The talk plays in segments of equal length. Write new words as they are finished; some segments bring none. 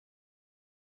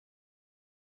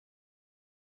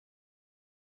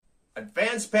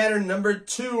Advanced pattern number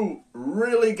 2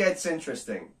 really gets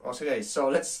interesting. Okay, so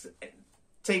let's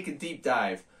take a deep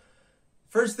dive.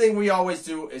 First thing we always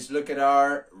do is look at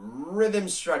our rhythm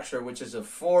structure, which is a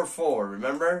 4/4.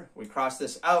 Remember, we cross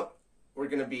this out. We're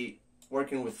going to be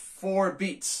working with 4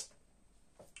 beats.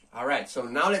 All right, so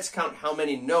now let's count how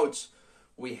many notes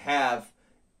we have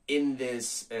in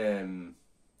this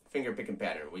finger picking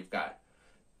pattern. We've got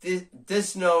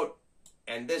this note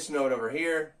and this note over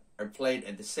here are played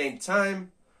at the same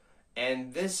time,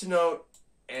 and this note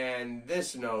and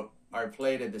this note are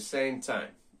played at the same time.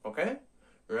 Okay?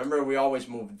 Remember, we always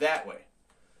move that way.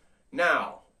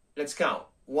 Now, let's count.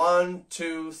 1,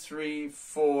 2, 3,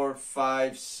 4,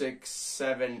 5, 6,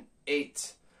 7,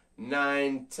 8,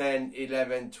 9, 10,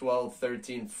 11, 12,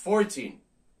 13, 14.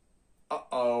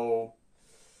 Uh-oh.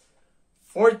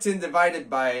 14 divided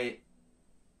by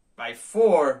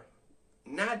 4,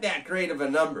 not that great of a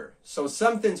number. So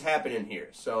something's happening here.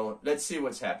 So let's see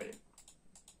what's happening.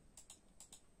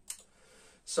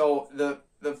 So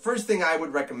the first thing I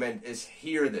would recommend is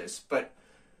hear this, but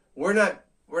we're not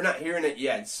hearing it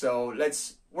yet. So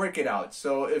let's work it out.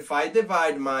 So if I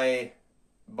divide my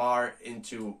bar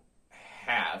into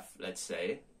half, let's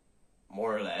say,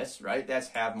 more or less, right? That's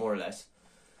half more or less.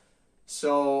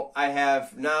 So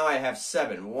now I have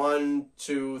 7. 1,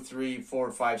 2, 3,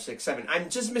 4, 5, 6, 7. I'm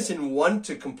just missing 1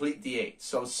 to complete the 8.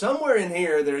 So somewhere in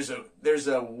here there's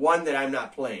a 1 that I'm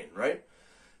not playing, right?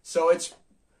 So it's,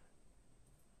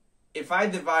 if I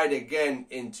divide again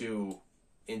into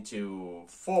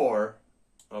 4,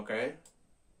 okay,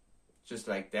 just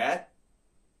like that.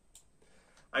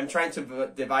 I'm trying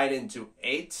to divide into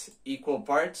 8 equal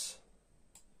parts,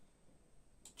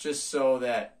 just so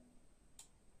that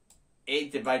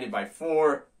 8 divided by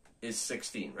 4 is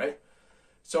 16, right?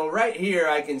 So right here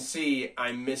I can see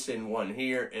I'm missing 1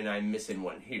 here and I'm missing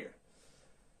 1 here.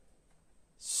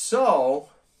 So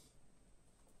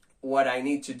what I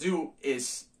need to do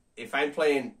is, if I'm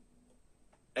playing,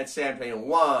 let's say I'm playing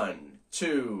 1,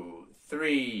 2,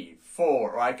 3,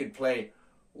 4, or I could play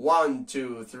 1,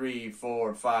 2, 3,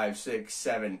 4, 5, 6,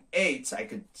 7, 8. I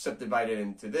could subdivide it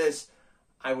into this.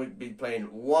 I would be playing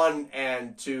 1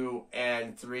 and 2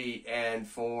 and 3 and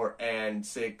 4 and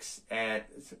 6 and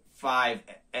 5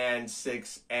 and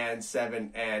 6 and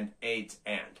 7 and 8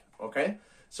 and, okay?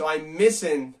 So I'm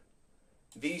missing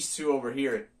these 2 over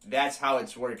here. That's how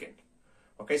it's working.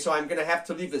 Okay, so I'm going to have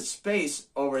to leave a space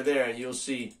over there, and you'll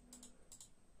see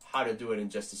how to do it in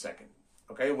just a second,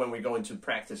 okay, when we go into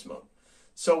practice mode.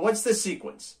 So what's the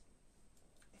sequence?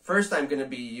 First, I'm going to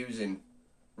be using,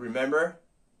 remember,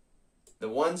 the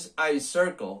ones I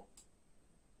circle,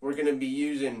 we're going to be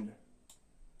using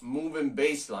moving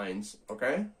bass lines,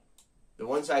 okay? The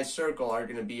ones I circle are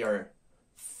going to be our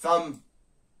thumb.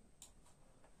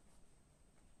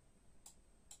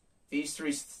 These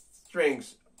 3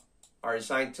 strings are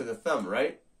assigned to the thumb,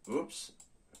 right? Oops.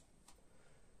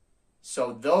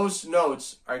 So those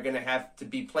notes are going to have to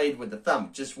be played with the thumb,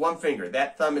 just one finger.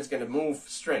 That thumb is going to move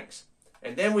strings.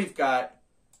 And then we've got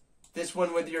this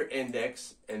one with your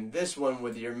index and this one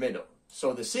with your middle.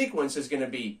 So the sequence is going to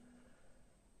be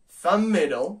thumb,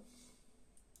 middle,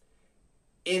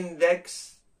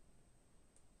 index,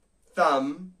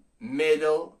 thumb,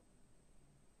 middle,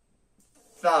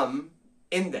 thumb,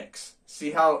 index.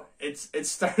 See how it's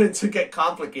starting to get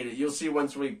complicated. You'll see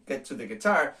once we get to the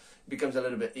guitar, it becomes a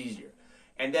little bit easier.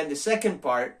 And then the second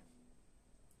part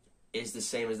is the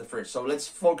same as the first. So let's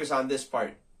focus on this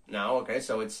part now, okay?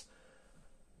 So it's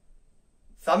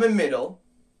thumb and middle.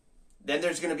 Then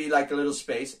there's going to be like a little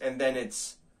space, and then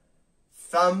it's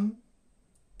thumb,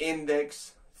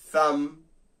 index, thumb,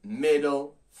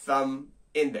 middle, thumb,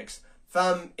 index.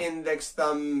 Thumb, index,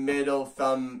 thumb, middle,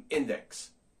 thumb,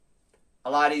 index. A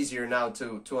lot easier now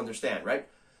to understand, right?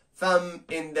 Thumb,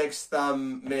 index,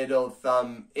 thumb, middle,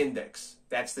 thumb, index.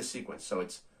 That's the sequence. So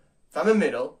it's thumb and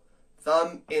middle,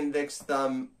 thumb, index,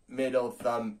 thumb, middle,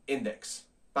 thumb, index.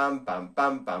 Bam, bam,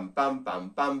 bam, bam, bam, bam,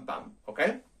 bam, bam.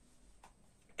 Okay?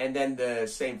 And then the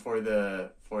same for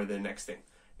the next thing.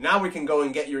 Now we can go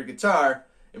and get your guitar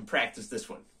and practice this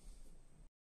one.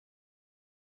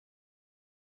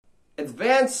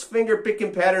 Advanced finger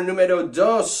picking pattern numero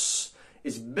 2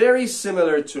 is very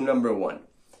similar to number 1.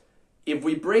 If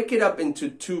we break it up into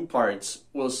 2 parts,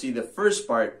 we'll see the first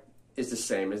part is the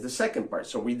same as the second part.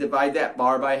 So we divide that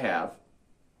bar by half,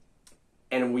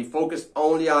 and we focus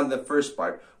only on the first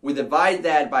part. We divide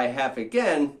that by half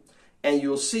again, and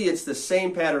you'll see it's the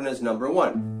same pattern as number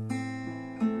 1.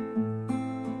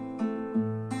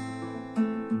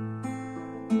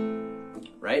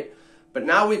 Right? But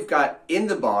now we've got in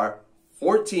the bar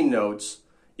 14 notes.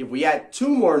 If we add 2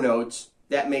 more notes,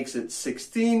 that makes it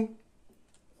 16.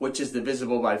 which is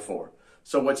divisible by 4.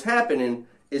 So what's happening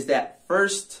is that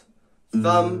first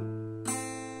thumb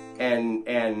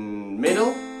and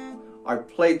middle are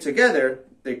played together.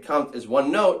 They count as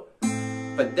one note,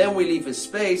 but then we leave a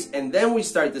space and then we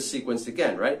start the sequence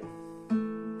again, right?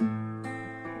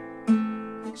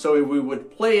 So if we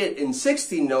would play it in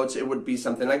 16 notes, it would be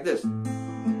something like this.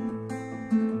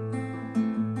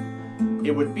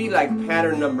 It would be like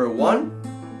pattern number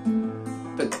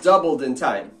 1, but doubled in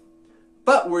time.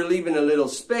 But we're leaving a little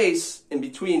space in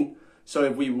between. So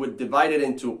if we would divide it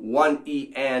into 1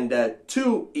 E and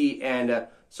 2 E and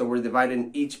so we're dividing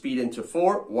each beat into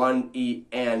 4, 1 E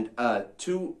and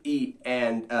 2 E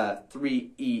and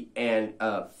 3 E and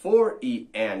 4 E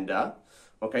and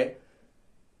okay.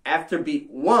 After beat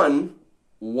 1,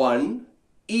 1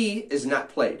 E is not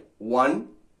played. 1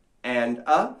 and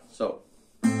so.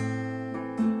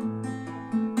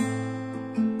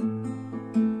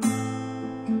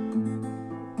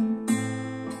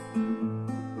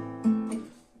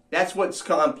 That's what's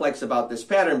complex about this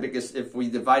pattern, because if we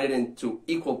divide it into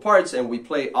equal parts and we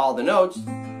play all the notes,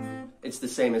 it's the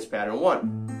same as pattern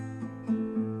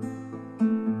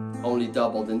 1. Only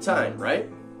doubled in time, right?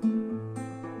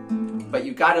 But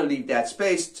you gotta leave that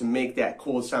space to make that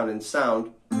cool sounding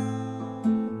sound.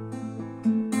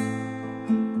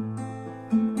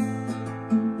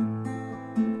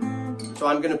 So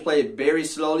I'm gonna play it very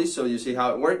slowly so you see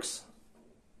how it works.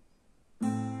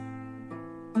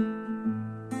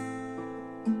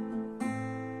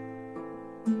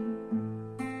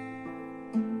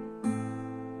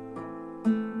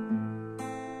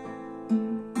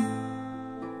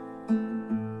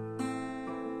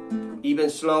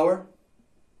 Even slower.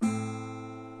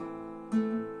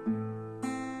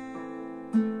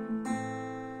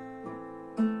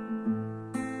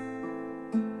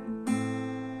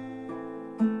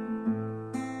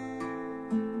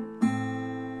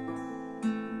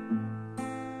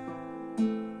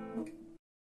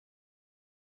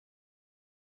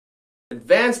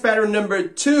 Advanced pattern number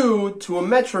 2 to a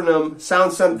metronome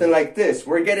sounds something like this.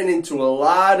 We're getting into a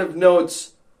lot of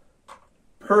notes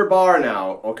per bar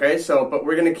now, okay? So, but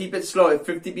we're gonna keep it slow at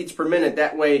 50 beats per minute.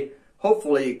 That way,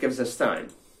 hopefully, it gives us time.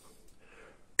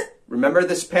 Remember,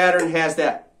 this pattern has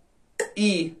that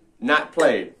E not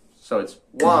played. So it's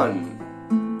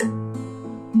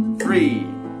 1, 3,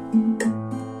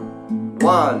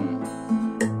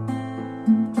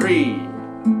 1, 3,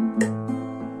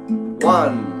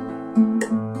 1,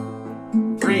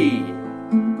 3,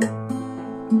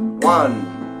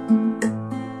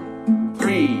 1,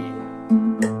 3.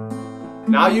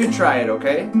 Now you try it,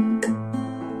 okay?